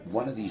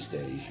one of these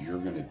days you're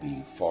going to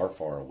be far,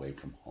 far away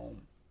from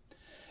home,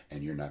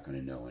 and you're not going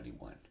to know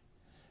anyone.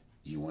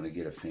 You want to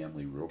get a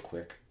family real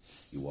quick?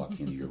 You walk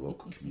into your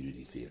local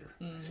community theater.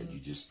 I said, you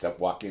just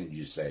walk in and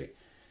you say,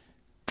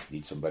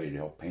 need somebody to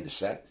help paint a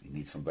set? You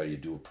need somebody to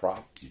do a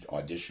prop? You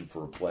audition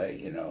for a play?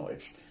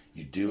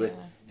 You do it,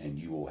 and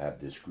you will have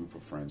this group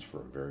of friends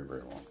for a very,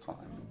 very long time.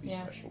 It'll be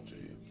special to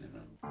you,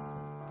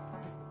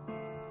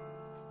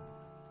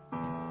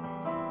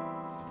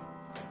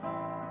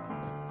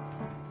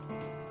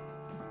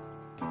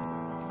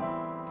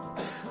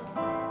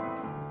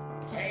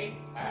 Hey,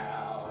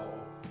 pal,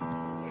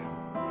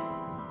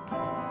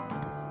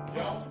 don't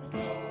know what to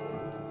do.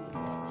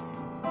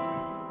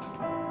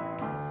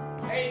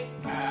 Hey,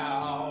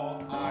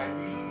 pal, I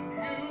mean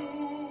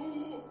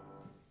you.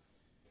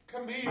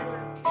 Come here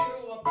and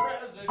kill a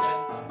president.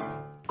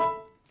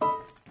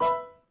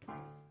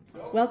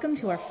 Welcome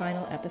to our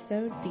final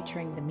episode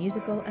featuring the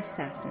musical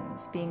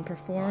Assassins, being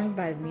performed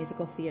by the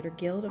Musical Theater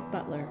Guild of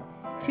Butler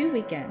 2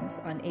 weekends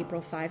on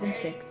April 5 and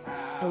 6,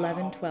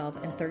 11,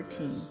 12, and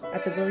 13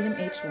 at the William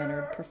H.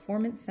 Leonard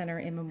Performance Center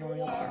in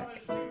Memorial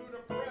Park.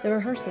 The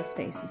rehearsal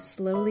space is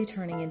slowly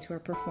turning into a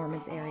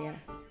performance area.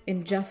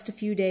 In just a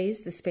few days,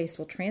 the space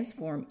will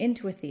transform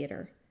into a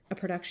theater, a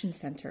production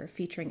center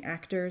featuring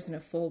actors and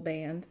a full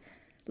band.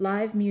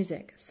 Live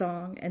music,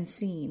 song, and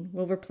scene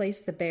will replace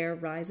the bare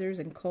risers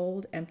and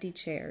cold, empty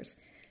chairs,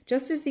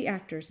 just as the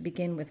actors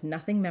begin with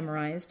nothing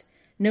memorized,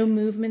 no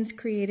movements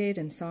created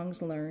and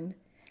songs learned.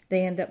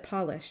 They end up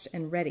polished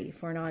and ready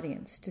for an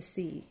audience to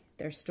see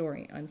their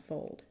story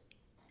unfold.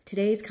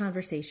 Today's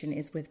conversation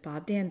is with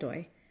Bob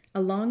Dandoy,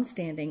 a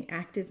long-standing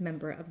active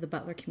member of the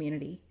Butler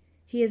community.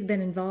 He has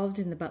been involved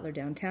in the Butler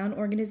Downtown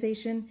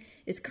organization,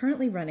 is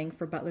currently running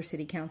for Butler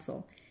City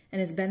Council, and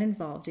has been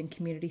involved in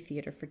community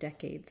theater for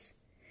decades.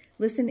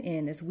 Listen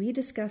in as we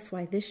discuss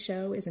why this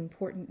show is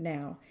important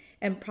now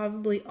and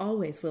probably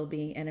always will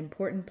be an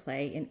important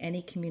play in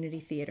any community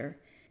theater,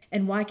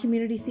 and why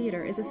community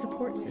theater is a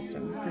support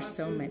system for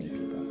so many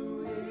people.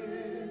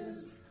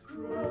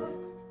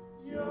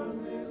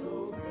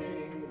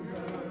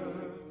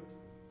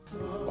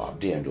 Bob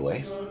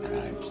Dandoy, and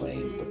I'm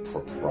playing the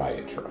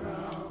proprietor.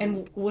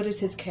 And what is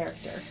his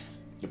character?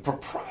 The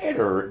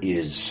proprietor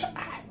is,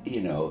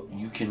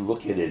 you can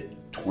look at it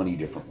 20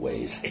 different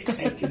ways, I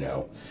think,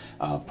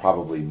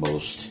 Probably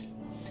most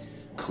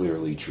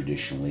clearly,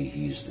 traditionally,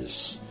 he's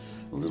this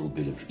little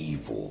bit of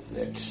evil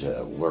that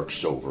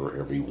lurks over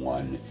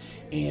everyone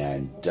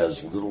and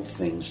does little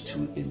things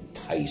to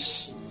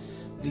entice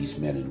these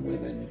men and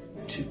women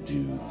to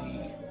do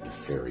the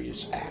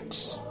nefarious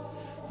acts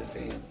that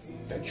they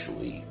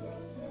eventually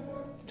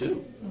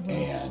do. Mm-hmm.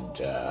 And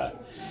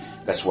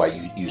that's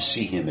why you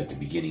see him at the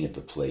beginning of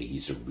the play.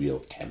 He's a real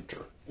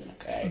tempter.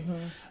 Okay,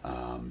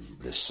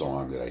 this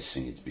song that I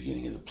sing at the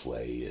beginning of the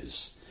play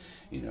is,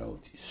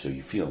 so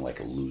you feel like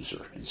a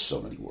loser in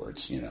so many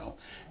words.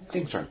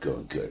 Things aren't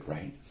going good,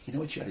 right? You know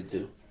what you got to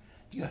do?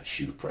 You got to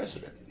shoot a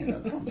president.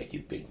 That'll make you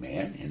a big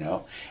man.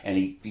 And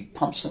he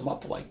pumps them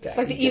up like that. It's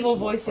like the evil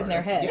voice in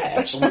their head. Yeah,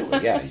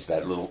 absolutely. Yeah, he's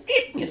that little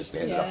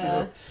stands up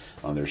there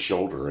on their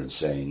shoulder and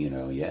saying, you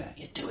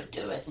do it.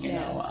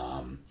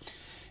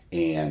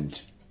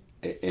 And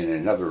in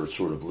another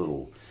sort of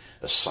little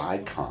a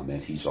side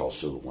comment, he's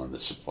also the one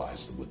that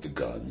supplies them with the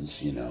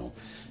guns,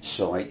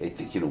 So I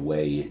think in a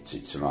way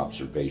it's an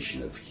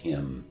observation of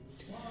him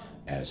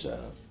as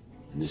and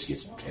this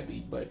gets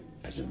heavy, but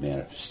as a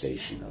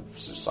manifestation of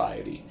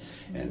society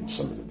and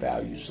some of the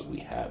values that we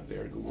have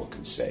there to look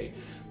and say,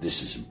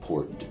 this is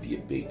important to be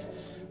a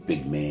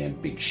big man,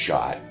 big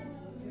shot,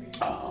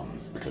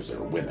 because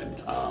they're women,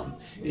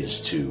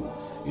 is to,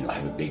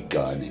 have a big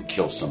gun and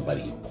kill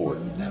somebody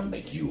important. That'll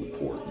make you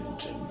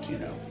important,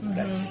 and,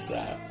 that's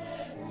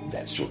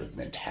that sort of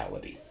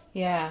mentality.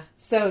 Yeah.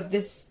 So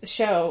this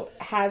show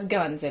has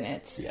guns in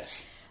it.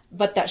 Yes.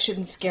 But that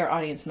shouldn't scare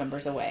audience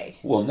members away.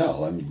 Well,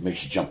 no. I mean, it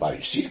makes you jump out of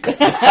your seat.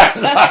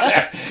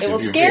 It will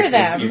scare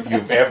them. If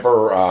you've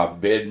ever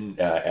been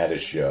at a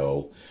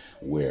show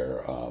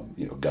where,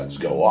 guns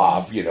go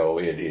off,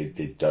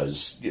 it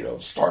does,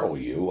 startle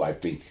you. I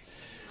think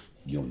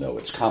you'll know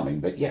it's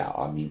coming. But yeah,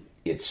 I mean,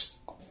 it's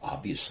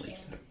obviously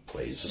the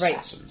plays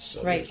Assassins.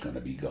 So there's going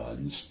to be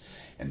guns.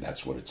 And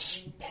that's what it's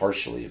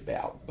partially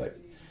about, but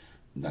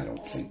I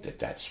don't think that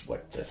that's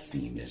what the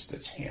theme is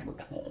that's hammered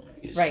home.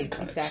 Is the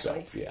gun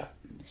itself, yeah.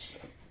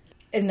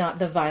 And not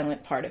the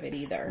violent part of it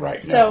either.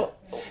 Right. So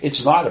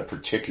it's not a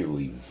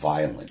particularly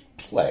violent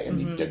play. I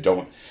mean,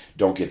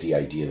 don't get the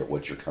idea that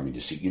what you're coming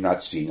to see. You're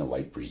not seeing a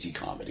light, breezy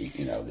comedy.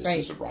 This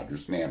is a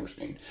Rodgers and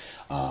Hammerstein.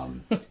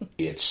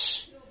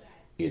 It's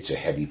a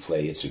heavy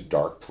play. It's a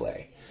dark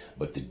play,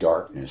 but the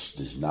darkness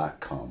does not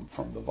come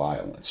from the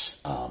violence.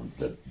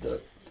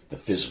 The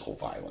physical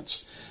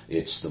violence.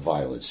 It's the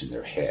violence in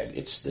their head.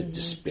 It's the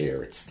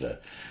despair. It's the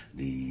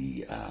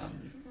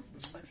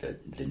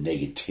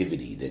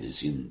negativity that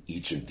is in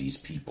each of these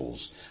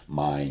people's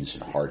minds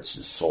and hearts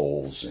and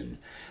souls, and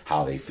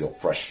how they feel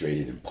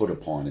frustrated and put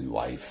upon in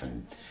life,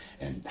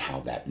 and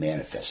how that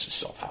manifests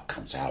itself, how it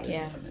comes out in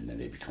them, and then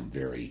they become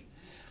very,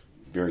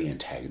 very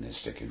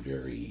antagonistic and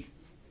very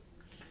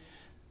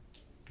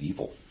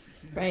evil.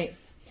 Right.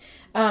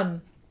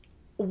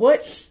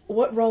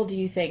 What role do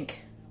you think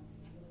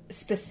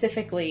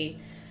specifically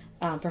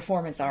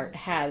performance art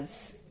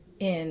has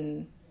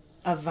in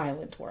a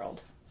violent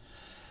world,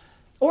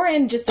 or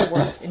in just the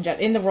world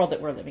in the world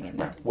that we're living in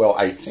now? Well,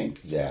 I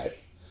think that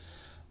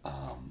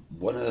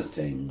one of the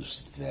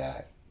things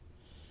that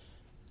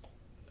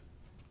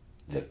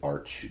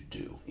art should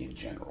do in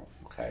general,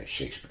 okay,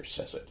 Shakespeare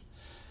says it,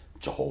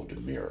 to hold a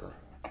mirror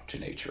up to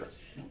nature,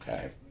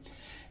 okay?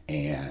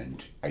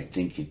 And I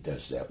think it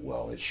does that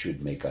well. It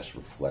should make us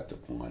reflect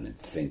upon and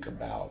think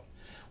about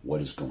what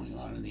is going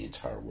on in the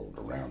entire world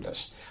around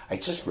us. I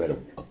just read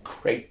a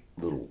great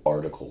little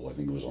article, I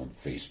think it was on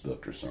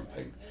Facebook or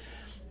something,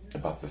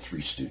 about the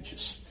Three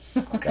Stooges,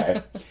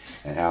 okay?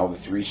 And how the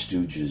Three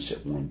Stooges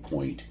at one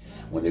point,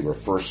 when they were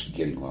first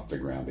getting off the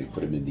ground, they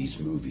put them in these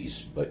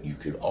movies, but you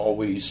could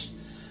always...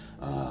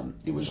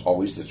 it was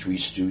always the Three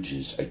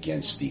Stooges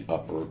against the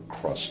upper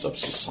crust of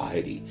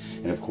society.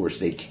 And of course,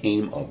 they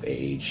came of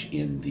age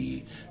in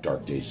the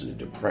dark days of the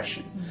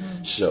Depression.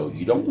 Mm-hmm. So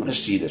you don't want to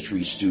see the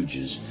Three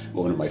Stooges.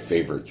 One of my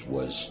favorites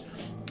was,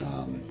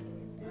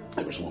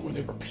 there was one where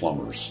they were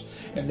plumbers,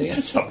 and they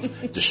ended up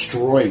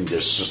destroying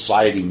this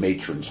society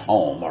matron's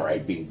home, all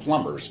right, being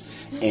plumbers.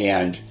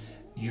 And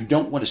you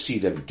don't want to see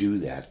them do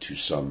that to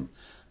some,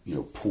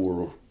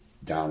 poor,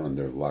 down on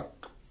their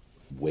luck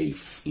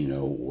waif,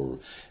 or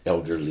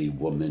elderly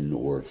woman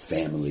or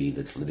family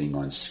that's living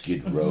on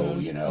Skid Row,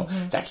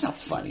 Mm-hmm. That's not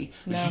funny.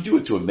 But you do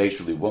it to a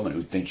matronly woman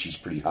who thinks she's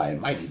pretty high and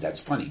mighty,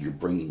 that's funny. You're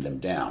bringing them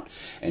down.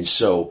 And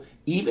so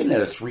even at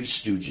a Three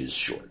Stooges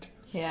short,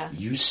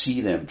 you see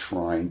them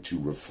trying to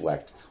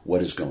reflect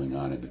what is going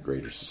on in the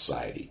greater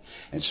society.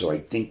 And so I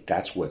think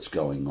that's what's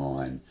going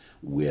on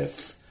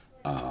with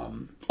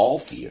all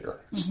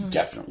theater, mm-hmm.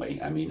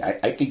 definitely. I mean,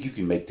 I think you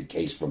can make the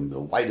case from the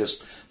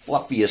lightest,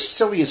 fluffiest,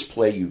 silliest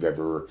play you've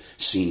ever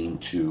seen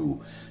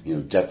to,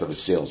 Death of a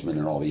Salesman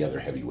and all the other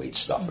heavyweight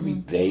stuff. Mm-hmm. I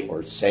mean, they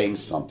are saying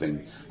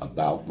something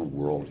about the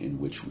world in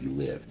which we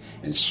live.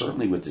 And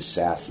certainly with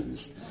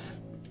Assassins,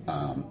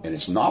 and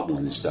it's not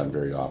one that's done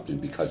very often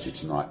because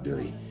it's not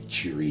very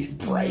cheery and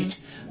bright,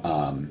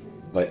 mm-hmm.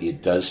 But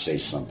it does say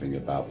something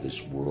about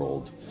this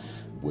world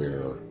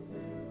where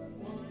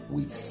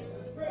we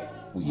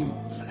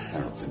I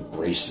don't know if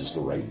embrace is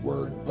the right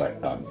word, but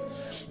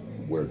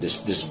where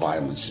this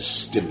violence is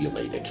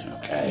stimulated,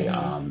 okay,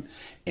 mm-hmm.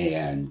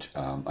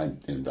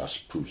 And thus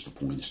proves the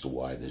point as to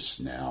why this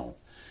now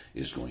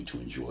is going to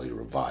enjoy a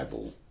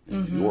revival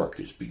in mm-hmm. New York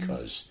is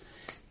because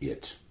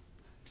it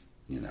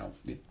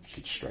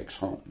strikes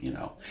home,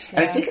 And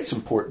I think it's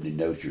important to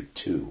note here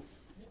too,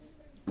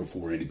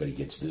 before anybody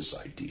gets this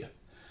idea,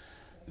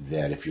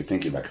 that if you're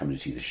thinking about coming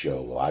to see the show,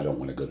 well, I don't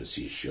want to go to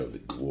see a show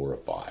that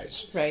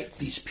glorifies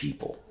these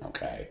people,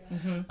 okay?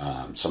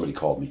 Mm-hmm. Somebody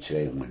called me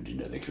today and wanted to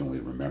know they can only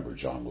remember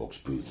John Wilkes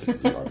Booth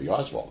and Lee Harvey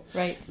Oswald.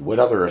 Right. What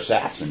other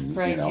assassin,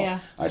 Yeah.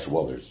 I said,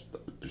 well, there's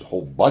a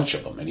whole bunch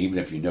of them, and even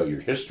if you know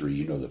your history,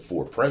 you know that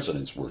 4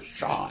 presidents were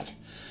shot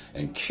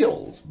and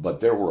killed,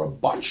 but there were a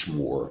bunch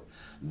more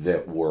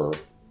that were...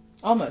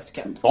 Almost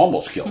killed.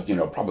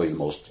 Probably the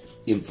most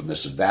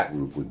infamous of that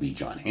group would be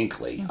John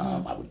Hinckley,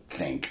 mm-hmm. I would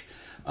think.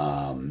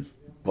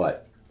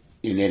 But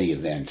in any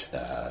event,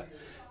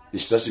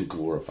 this doesn't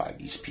glorify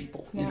these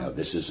people.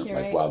 This isn't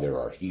wow, there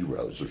are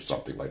heroes or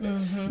something like that.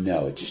 Mm-hmm.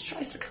 No, it just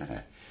tries to kind of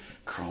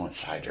crawl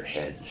inside your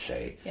head and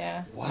say,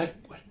 what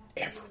would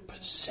ever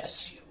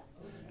possess you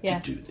to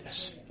do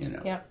this?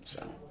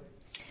 So.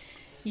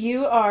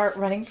 You are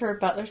running for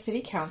Butler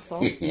City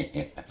Council.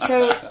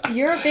 So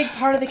you're a big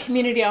part of the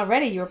community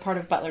already. You're part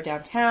of Butler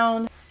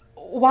Downtown.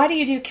 Why do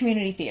you do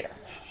community theater?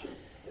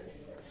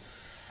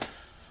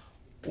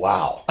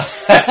 Wow.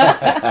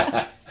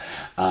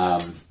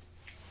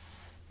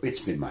 It's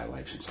been my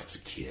life since I was a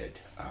kid.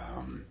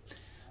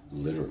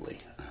 Literally,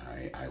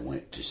 I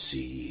went to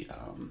see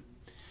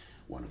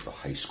one of the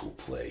high school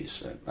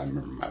plays. I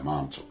remember my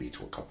mom took me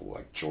to a couple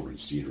of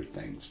children's theater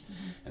things,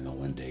 mm-hmm. and then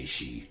one day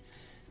she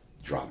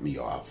dropped me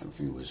off, and I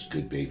think it was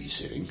good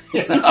babysitting.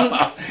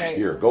 Right.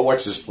 Here, go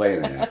watch this play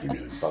in an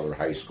afternoon. Butler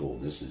High School.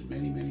 This is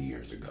many, many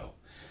years ago.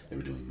 They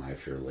were doing My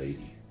Fair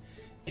Lady.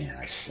 And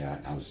I sat,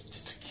 and I was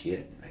just a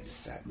kid, and I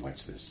just sat and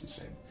watched this and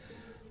said,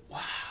 wow,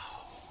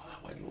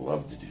 I'd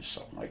love to do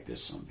something like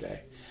this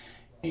someday.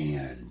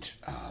 And,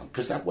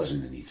 because that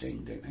wasn't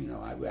anything that,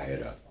 I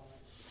had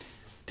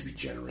to be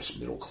generous,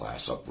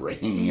 middle-class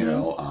upbringing,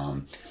 mm-hmm.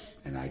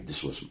 And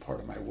this wasn't part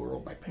of my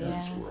world, my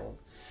parents' world.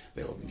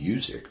 They loved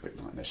music, but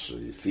not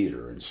necessarily the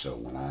theater. And so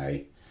when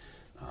I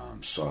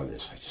saw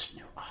this, I just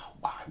knew, oh,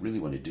 wow, I really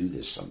want to do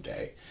this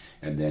someday.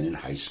 And then in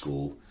high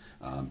school,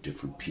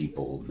 different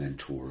people,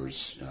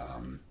 mentors,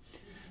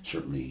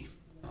 certainly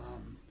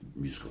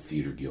Musical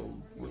Theater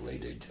Guild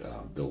related,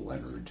 Bill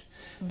Leonard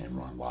mm-hmm. and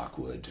Ron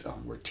Lockwood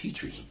were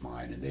teachers of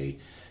mine, and they,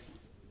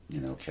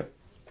 kept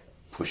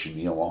pushing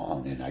me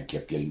along, and I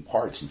kept getting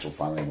parts until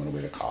finally I went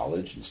away to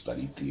college and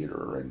studied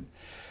theater, and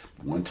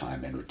one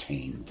time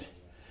entertained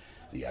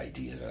the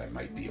idea that I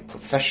might be a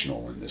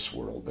professional in this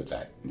world, but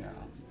that,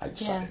 I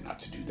decided not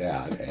to do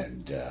that.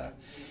 And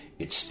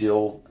it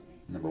still,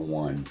 number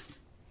one,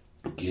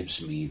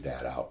 gives me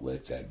that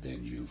outlet, that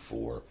venue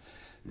for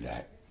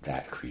that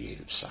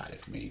creative side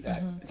of me,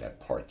 that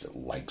part that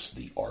likes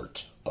the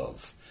art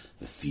of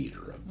the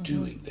theater, of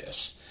doing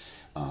this.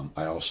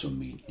 I also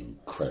meet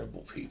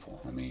incredible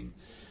people. I mean,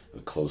 the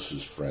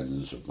closest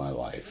friends of my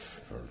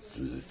life are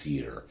through the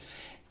theater.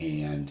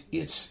 And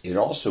it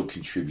also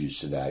contributes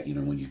to that,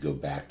 when you go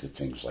back to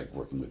things like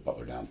working with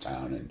Butler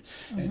Downtown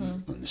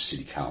and the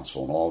city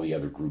council and all the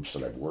other groups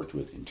that I've worked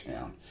with in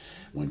town,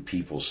 when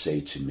people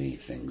say to me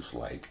things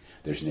like,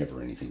 there's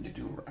never anything to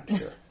do around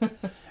here. And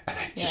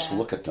I just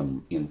look at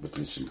them with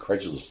this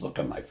incredulous look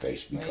on my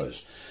face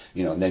because,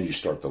 and then you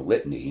start the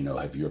litany,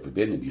 have you ever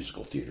been to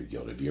Musical Theater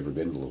Guild? Have you ever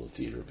been to Little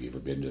Theater? Have you ever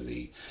been to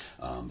the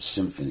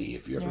Symphony?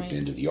 Have you ever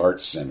been to the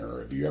Arts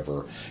Center? Have you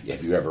ever?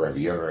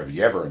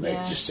 And they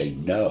just say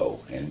no.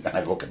 And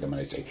I look at them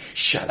and I say,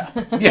 shut up.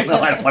 I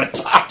don't want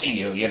to talk to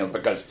you,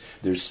 because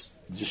there's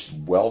just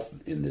wealth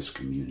in this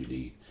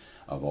community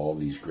of all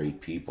these great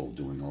people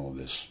doing all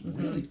this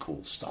really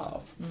cool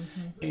stuff.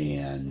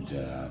 And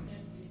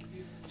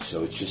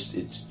so it's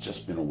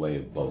just been a way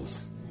of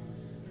both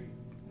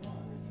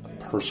a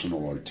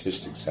personal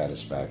artistic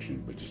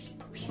satisfaction, but just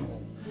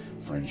personal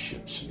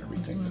friendships and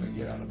everything that I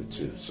get out of it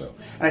too. So,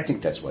 and I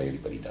think that's why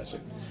anybody does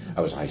it.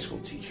 I was a high school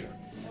teacher.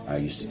 I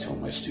used to tell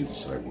my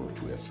students that I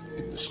worked with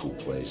in the school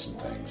plays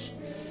and things,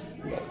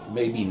 well,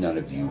 maybe none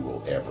of you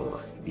will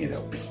ever, be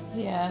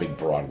big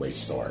Broadway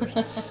stars.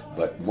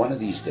 But one of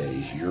these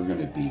days, you're going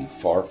to be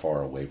far,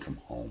 far away from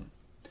home,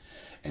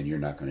 and you're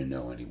not going to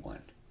know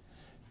anyone.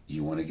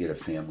 You want to get a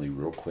family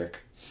real quick,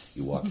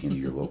 you walk into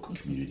your local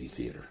community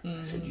theater.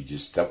 So you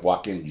just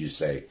walk in and you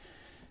say,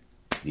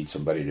 need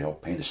somebody to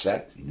help paint a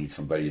set, you need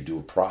somebody to do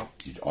a prop,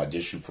 you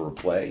audition for a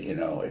play,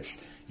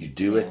 you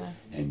do it,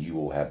 and you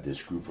will have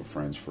this group of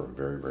friends for a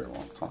very, very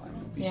long time.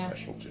 It'll be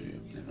special to you,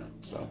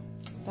 so.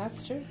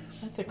 That's true.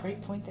 That's a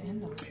great point to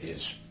end on. It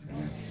is. So.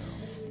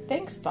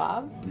 Thanks,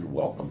 Bob. You're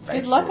welcome.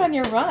 Thanks. Good luck on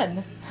your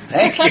run.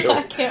 Thank you.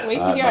 I can't wait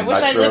to hear. I wish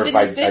not I sure lived in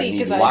the if city. I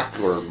need luck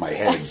or my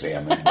head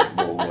examined,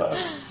 but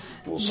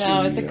we'll see.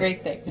 No, it's a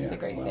great thing. It's a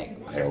great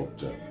thing. I hope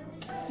to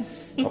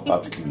help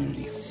out the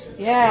community.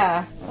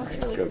 Yeah, that's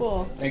right, really good.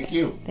 cool. Thank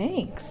you.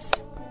 Thanks.